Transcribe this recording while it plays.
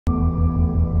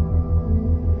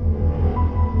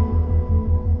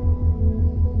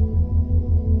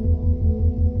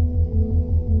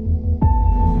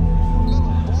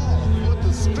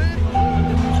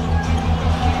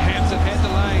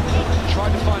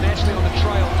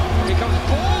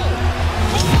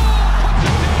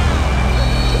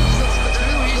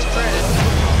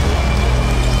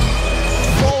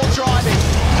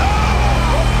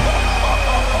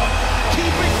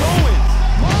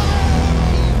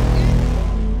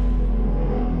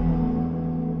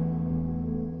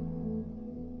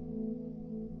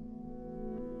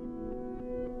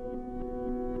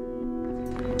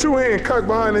two hand cocked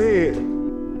behind the head.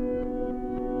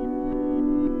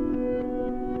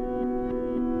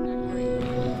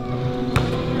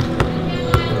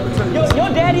 Your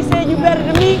daddy said you better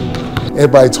than me?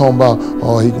 Everybody talking about,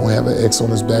 oh, he gonna have an X on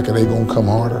his back and they gonna come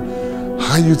harder.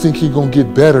 How you think he gonna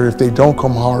get better if they don't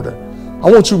come harder? I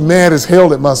want you mad as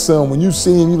hell at my son when you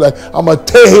see him, you like, I'm gonna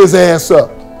tear his ass up.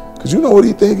 Cause you know what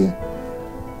he thinking?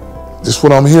 This is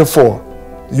what I'm here for.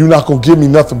 You're not gonna give me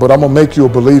nothing, but I'm gonna make you a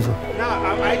believer. No,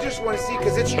 I just want to see,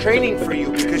 because it's training for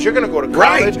you, because you're gonna go to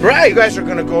college. Right. You guys are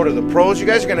gonna go to the pros. You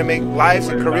guys are gonna make lives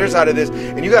and careers out of this,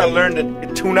 and you gotta learn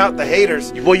to tune out the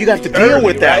haters. Well, you have to deal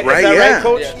with that, right? Is that right,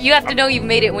 Coach? You have to know you've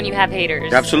made it when you have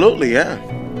haters. Absolutely, yeah.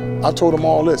 I told them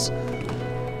all this.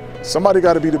 Somebody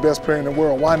got to be the best player in the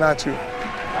world. Why not you?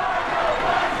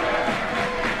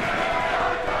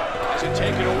 To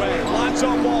take it away.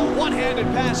 Lonzo Ball, one-handed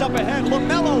pass up ahead.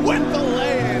 LaMelo with the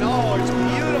lay-in. Oh, it's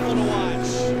beautiful to watch.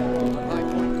 High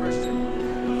point, Christian.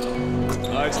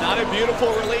 It's not a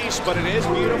beautiful release, but it is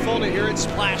beautiful to hear it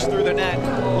splash through the net.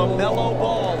 LaMelo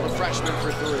Ball, the freshman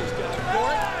for three.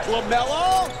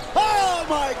 LaMelo. Oh,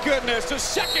 my goodness. The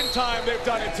second time they've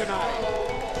done it tonight.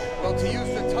 Well, to use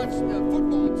the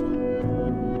football term.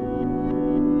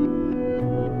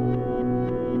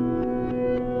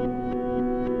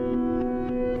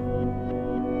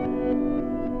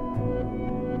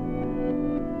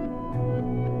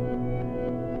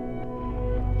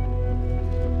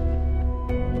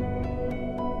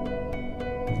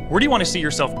 Where do you want to see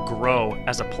yourself grow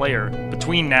as a player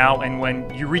between now and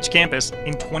when you reach campus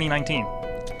in 2019?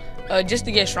 Just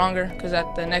to get stronger, because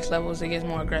at the next levels it gets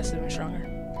more aggressive and stronger.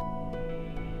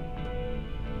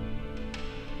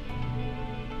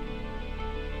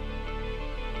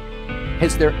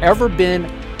 Has there ever been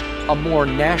a more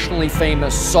nationally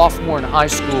famous sophomore in high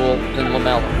school than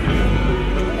LaMelo?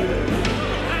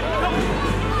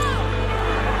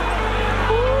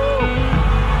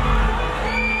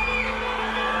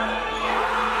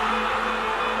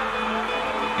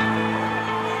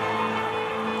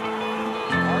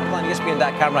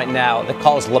 ESPN.com right now that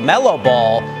calls LaMelo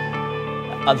Ball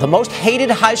the most hated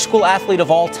high school athlete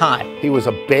of all time. He was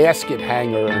a basket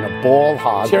hanger and a ball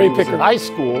hog. Cherry picker in high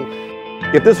school.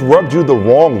 If this rubbed you the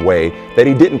wrong way, that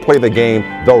he didn't play the game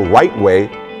the right way,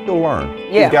 he'll learn.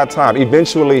 Yeah. He's got time.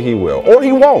 Eventually he will. Or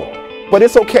he won't. But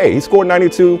it's okay. He scored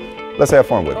 92. Let's have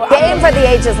fun with it. Game for the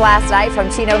ages last night from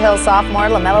Chino Hill sophomore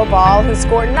LaMelo Ball, who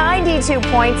scored 92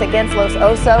 points against Los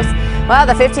Osos. Well,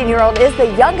 the 15-year-old is the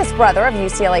youngest brother of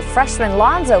UCLA freshman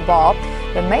Lonzo Ball,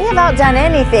 that may have outdone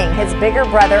anything his bigger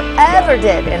brother ever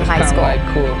did in high school. Like,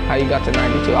 cool how you got to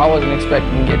 92. I wasn't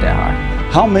expecting to get that high.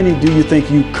 How many do you think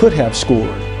you could have scored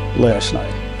last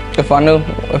night? If I knew,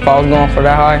 if I was going for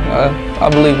that high, I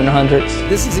believe in the hundreds.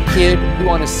 This is a kid who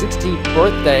on his 16th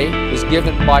birthday was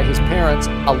given by his parents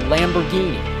a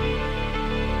Lamborghini.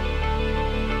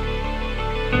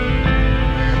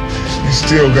 You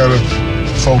still gotta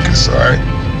focus, all right?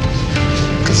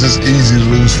 Because it's easy to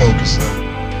lose focus.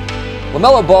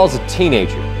 LaMelo Ball's a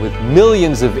teenager with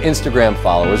millions of Instagram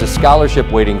followers, a scholarship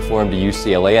waiting for him to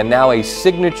UCLA, and now a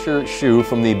signature shoe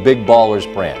from the Big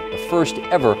Ballers brand, the first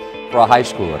ever for a high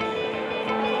schooler.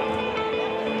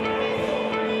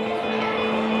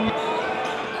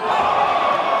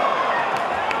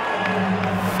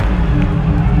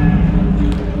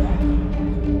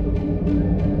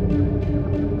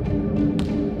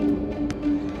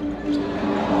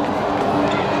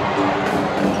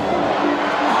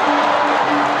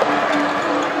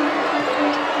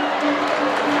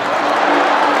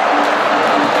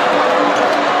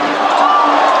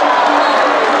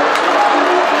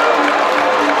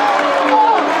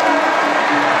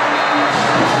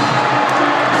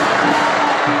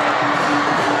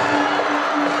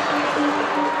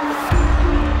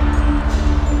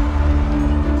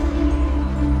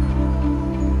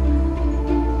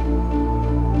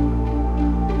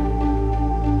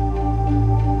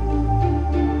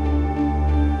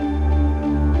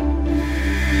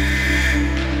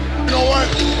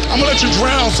 I'm gonna let you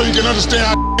drown so you can understand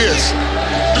how it is.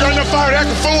 You got enough fire to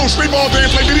act a fool, sleep all day,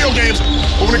 and play video games.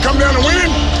 But when it comes down to winning,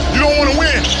 you don't want to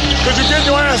win. Because you're getting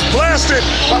your ass blasted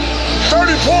by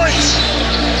 30 points.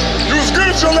 You was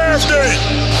good at your last game.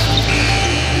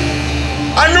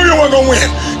 I knew you weren't gonna win.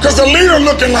 Because the leader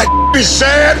looking like he's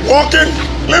sad, walking.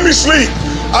 Let me sleep.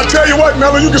 I'll tell you what,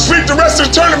 Melo, you can sleep the rest of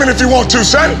the tournament if you want to,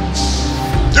 son.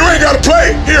 You ain't gotta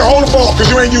play. Here, hold the ball, because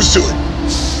you ain't used to it.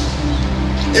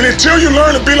 And until you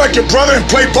learn to be like your brother and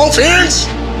play both ends,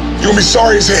 you'll be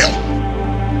sorry as hell.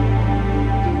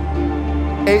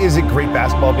 Is it great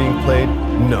basketball being played?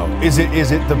 No. Is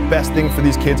it the best thing for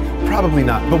these kids? Probably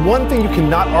not. But one thing you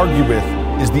cannot argue with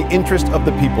is the interest of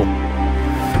the people.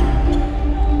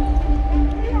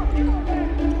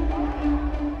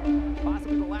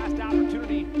 Possibly the last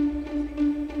opportunity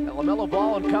that LaMelo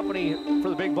Ball and company for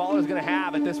the big baller is going to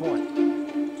have at this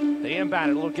one. They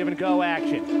inbound, a little give and go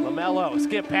action. LaMelo,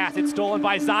 skip pass, it's stolen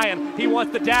by Zion. He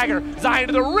wants the dagger. Zion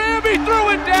to the rim, he threw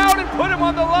it down and put him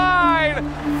on the line.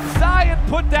 Zion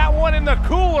put that one in the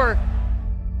cooler.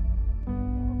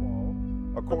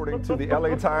 According to the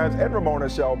LA Times, and Ramona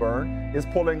Shelburne is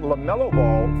pulling LaMelo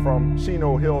Ball from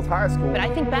Chino Hills High School. But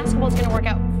I think basketball is going to work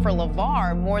out for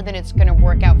LeVar more than it's going to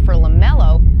work out for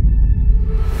LaMelo.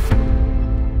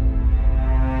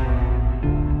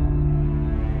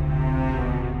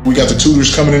 We got the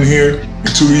tutors coming in here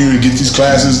to tutor you to get these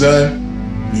classes done.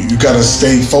 You got to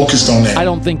stay focused on that. I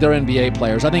don't think they're NBA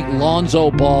players. I think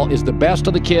Lonzo Ball is the best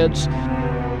of the kids.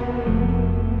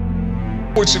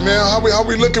 With you, man, how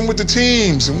we looking with the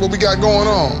teams and what we got going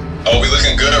on? Oh, we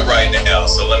looking good right now.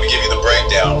 So let me give you the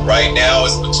breakdown. Right now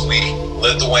it's between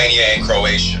Lithuania and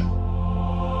Croatia.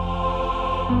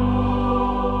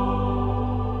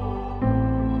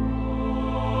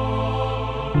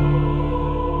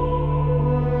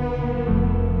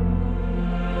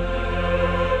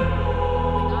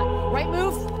 Right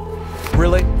move?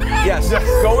 Really? Yes.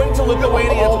 Going to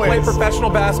Lithuania to play professional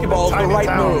basketball is the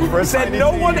right move. Said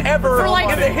no one ever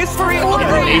in the history of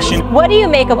the nation. What do you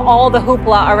make of all the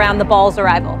hoopla around the Ball's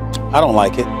arrival? I don't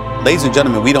like it. Ladies and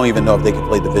gentlemen, we don't even know if they can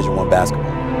play Division I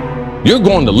basketball. You're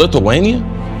going to Lithuania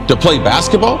to play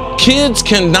basketball? Kids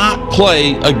cannot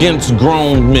play against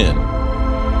grown men.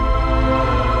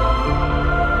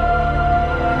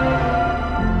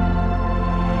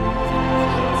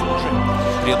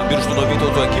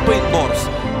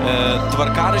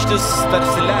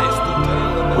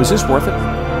 Was this worth it?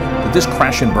 Did this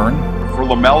crash and burn? For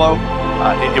LaMelo,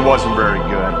 it wasn't very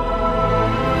good.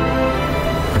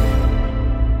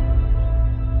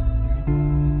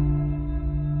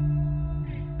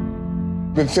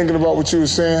 Been thinking about what you were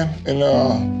saying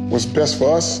and what's best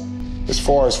for us as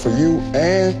far as for you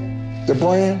and the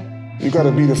brand. You got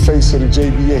to be the face of the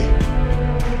JBA.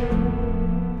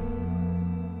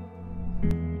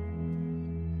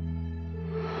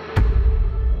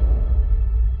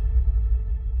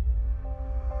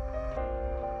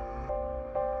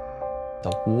 The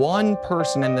one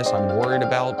person in this I'm worried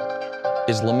about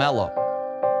is LaMelo.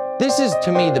 This is,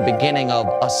 to me, the beginning of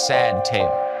a sad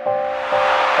tale.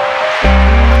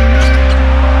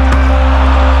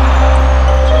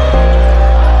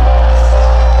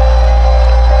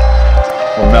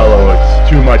 LaMelo, it's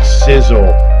too much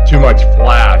sizzle, too much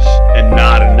flash, and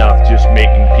not enough just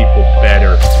making people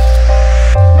better.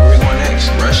 Where we going next?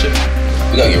 Russia?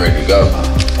 We gotta get ready to go.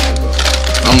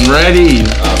 I'm ready.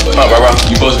 Come on, bro.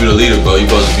 You supposed to be the leader, bro. You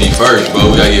supposed to be first,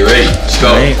 bro. We gotta get ready. Let's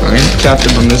go. I ain't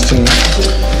captain on this team.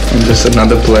 I'm just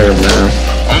another player, man.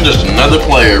 I'm just another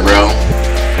player, bro.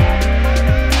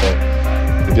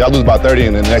 If y'all lose by 30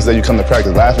 and the next day you come to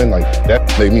practice laughing, like, that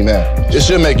make me mad. It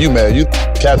should make you mad. You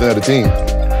captain of the team.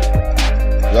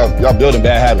 Y'all building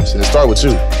bad habits, and it start with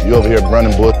you. You over here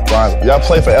running bull lines. Y'all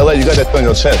play for LA, you got that thing on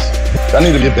your chest. Y'all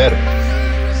need to get better.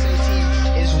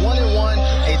 Is 1-1,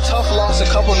 a tough loss a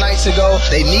couple nights ago.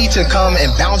 They need to come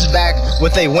and bounce back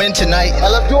with a win tonight. Now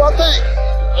let's do our thing.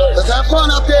 Let's have fun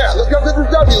out there. Let's go get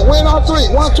this W. Win on 3.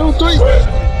 1, 2, 3.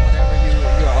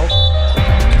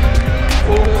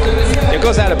 It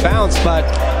goes out of bounds, but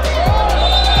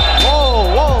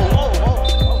whoa.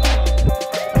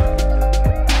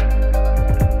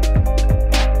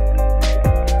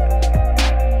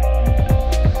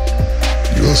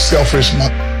 You're selfish,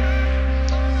 man.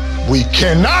 We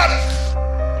cannot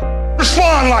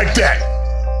respond like that.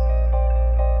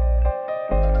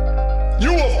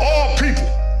 You of all people.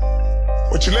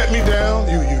 But you let me down.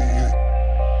 You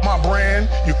my brand.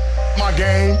 You my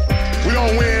game. We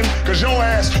don't win because your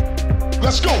ass.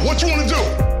 Let's go. What you want to do?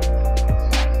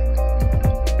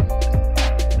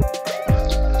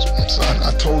 Son,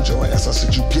 I told your ass. I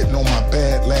said you getting on my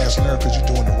bad last nerve because you're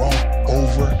doing the wrong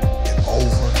over and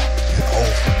over and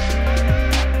over.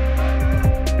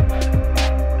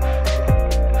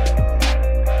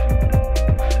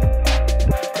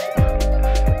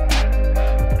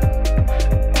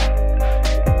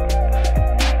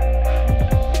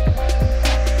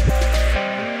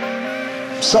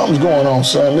 Something's going on,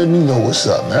 son. Let me know what's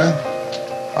up, man.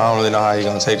 I don't really know how you're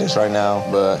gonna take this right now,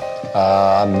 but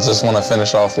I just want to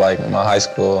finish off like my high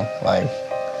school, like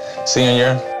senior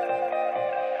year.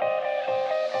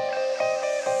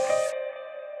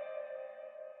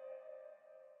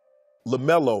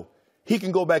 LaMelo, he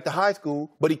can go back to high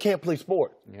school, but he can't play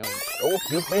sport. Yeah.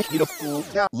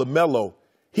 LaMelo,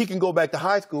 he can go back to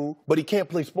high school, but he can't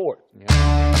play sports.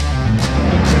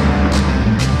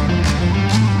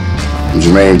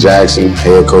 Jermaine Jackson,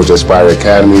 head coach at Spider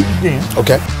Academy.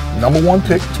 Okay. #1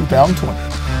 pick, 2020.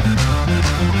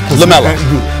 LaMelo.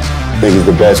 I think he's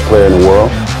the best player in the world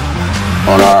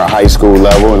on our high school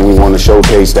level, and we want to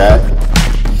showcase that.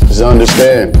 Just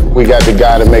understand, we got the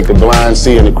guy to make the blind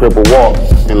see and the cripple walk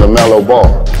in LaMelo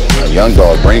Ball. A young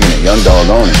dog bringing it, young dog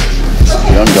on it.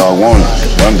 Young dog want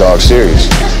it, young dog serious.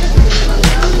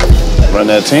 Run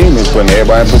that team is putting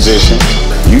everybody in position.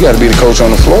 You got to be the coach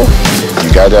on the floor. You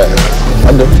got that.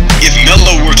 I do. If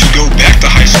Melo were to go back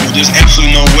to high school, there's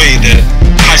absolutely no way that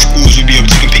high schools would be able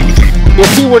to compete with him.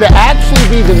 If he were to actually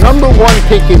be the #1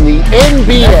 pick in the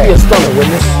NBA, that'd be a stunner,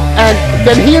 wouldn't it? And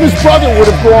then he and his brother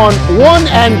would have gone 1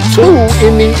 and 2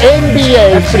 in the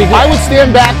NBA. That's pretty good. I would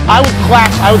stand back, I would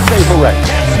clap, I would say hooray.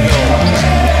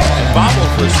 And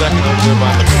bobbled for a second over there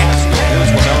by McCaskill.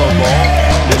 Here's LaMelo Ball.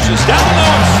 This is down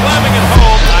low and slamming it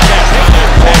home.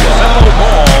 And LaMelo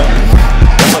Ball.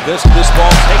 This ball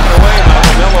taken away by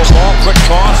LaMelo Ball. Quick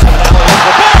toss. And now the ball.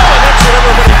 And that's what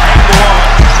everybody came to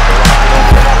watch.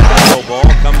 LaMelo Ball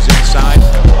comes inside.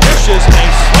 Dishes a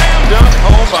slam dunk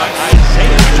home by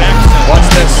Isaiah Jackson. Watch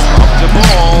this. Up the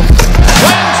ball.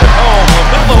 Slams it home.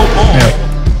 LaMelo Ball.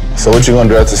 Yeah. So what you gonna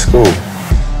do after school?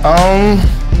 I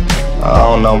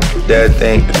don't know. Dad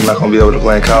think I'm not gonna be able to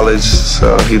play in college,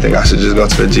 so he think I should just go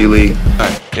to the G League.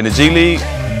 In the G League,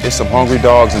 there's some hungry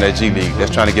dogs in that G League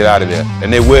that's trying to get out of there.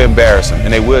 And they will embarrass them,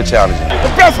 and they will challenge them.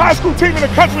 The best high school team in the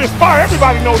country is Fire.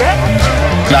 Everybody know that.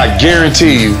 And I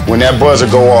guarantee you, when that buzzer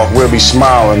go off, we'll be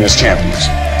smiling as champions.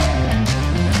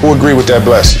 Who agree with that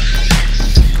blessing?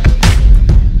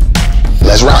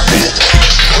 Let's rock then.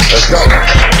 Let's go.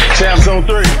 Champs on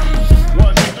 3.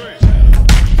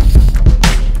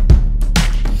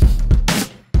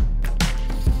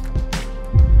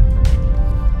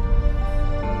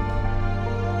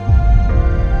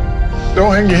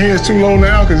 Don't hang your heads too low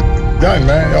now, because it's done,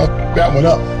 man. Y'all that one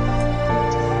up.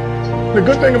 The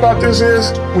good thing about this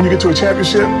is, when you get to a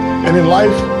championship and in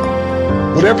life,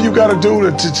 whatever you got to do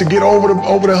to get over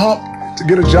the hump, to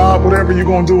get a job, whatever you're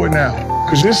going to do it now.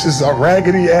 Because this is a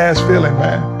raggedy-ass feeling,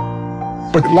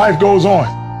 man. But life goes on.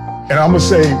 And I'm going to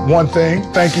say one thing.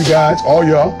 Thank you guys, all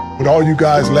y'all, with all you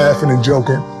guys laughing and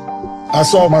joking. I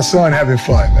saw my son having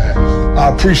fun, man. I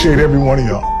appreciate every one of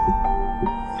y'all.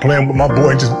 Playing with my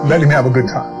boy, just let him have a good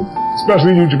time.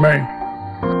 Especially you, Jermaine.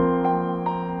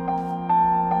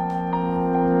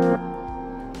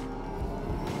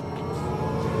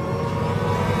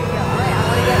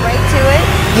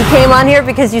 You came on here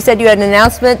because you said you had an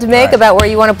announcement to make about where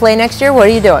you want to play next year. What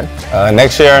are you doing?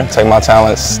 Next year, take my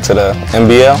talents to the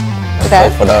NBL. Okay.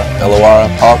 Play for the Illawarra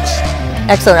Hawks.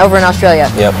 Excellent. Over in Australia.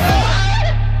 Yep.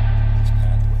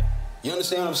 You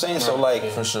understand what I'm saying? So, like,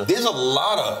 there's a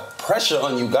lot of pressure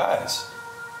on you guys.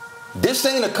 This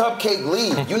ain't a cupcake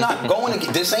league. You're not going to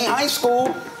get, this ain't high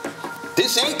school.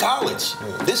 This ain't college.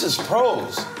 This is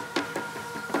pros.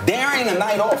 There ain't a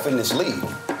night off in this league.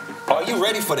 Are you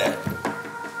ready for that?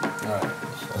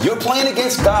 You're playing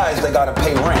against guys that gotta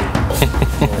pay rent.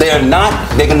 They're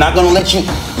not gonna let you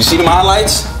see them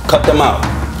highlights? Cut them out.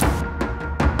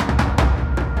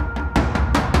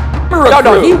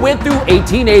 No, he went through a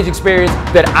teenage experience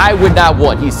that I would not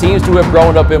want. He seems to have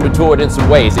grown up and matured in some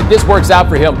ways. If this works out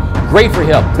for him, great for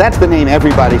him. That's the name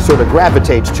everybody sort of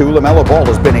gravitates to. LaMelo Ball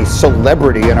has been a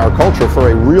celebrity in our culture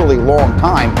for a really long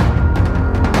time.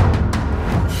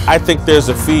 I think there's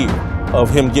a fear of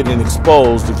him getting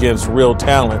exposed against real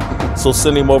talent. So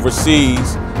send him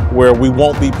overseas where we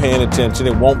won't be paying attention.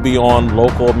 It won't be on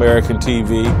local American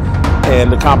TV,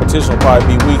 and the competition will probably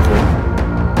be weaker.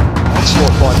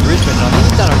 Onslaught by Brisbane. I think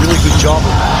he's done a really good job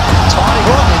of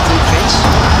tidying up their defense.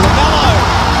 LaMelo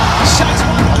sets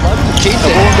one. I love the keep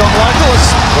there. Ball got Michaels.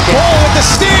 Ball with the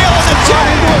steal and the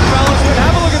Right into it, fellas.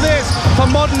 Have a look at this for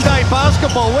modern day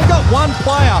basketball. We've got one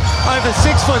player over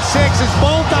 6'6" as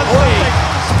Ball does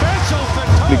special for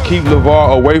to keep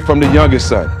LeVar away from the youngest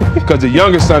son, because the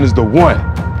youngest son is the one.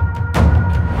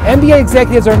 NBA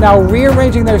executives are now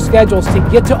rearranging their schedules to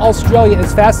get to Australia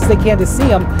as fast as they can to see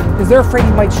him because they're afraid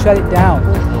he might shut it down.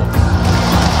 Oh,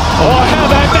 how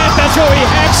about that? That's what we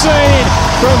have seen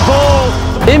from Ball.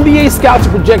 NBA scouts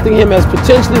are projecting him as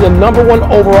potentially the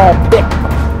 #1 overall pick.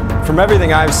 From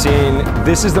everything I've seen,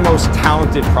 this is the most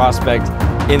talented prospect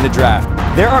in the draft.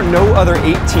 There are no other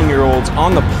 18-year-olds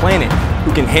on the planet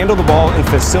who can handle the ball and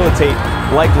facilitate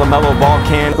like LaMelo Ball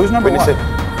can. Who's number one?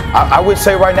 I would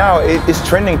say right now it's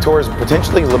trending towards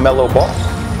potentially LaMelo Ball.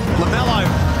 LaMelo,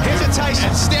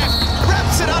 hesitation, step,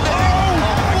 wraps it under. Oh,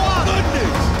 what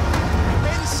goodness!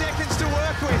 10 seconds to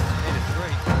work with.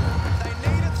 They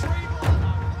needed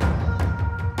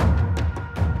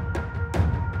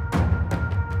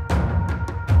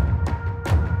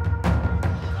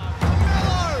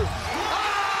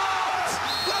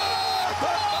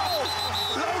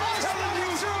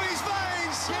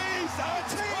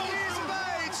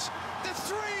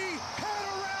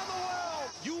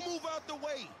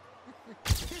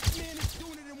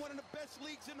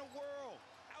the world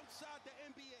outside the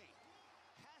NBA.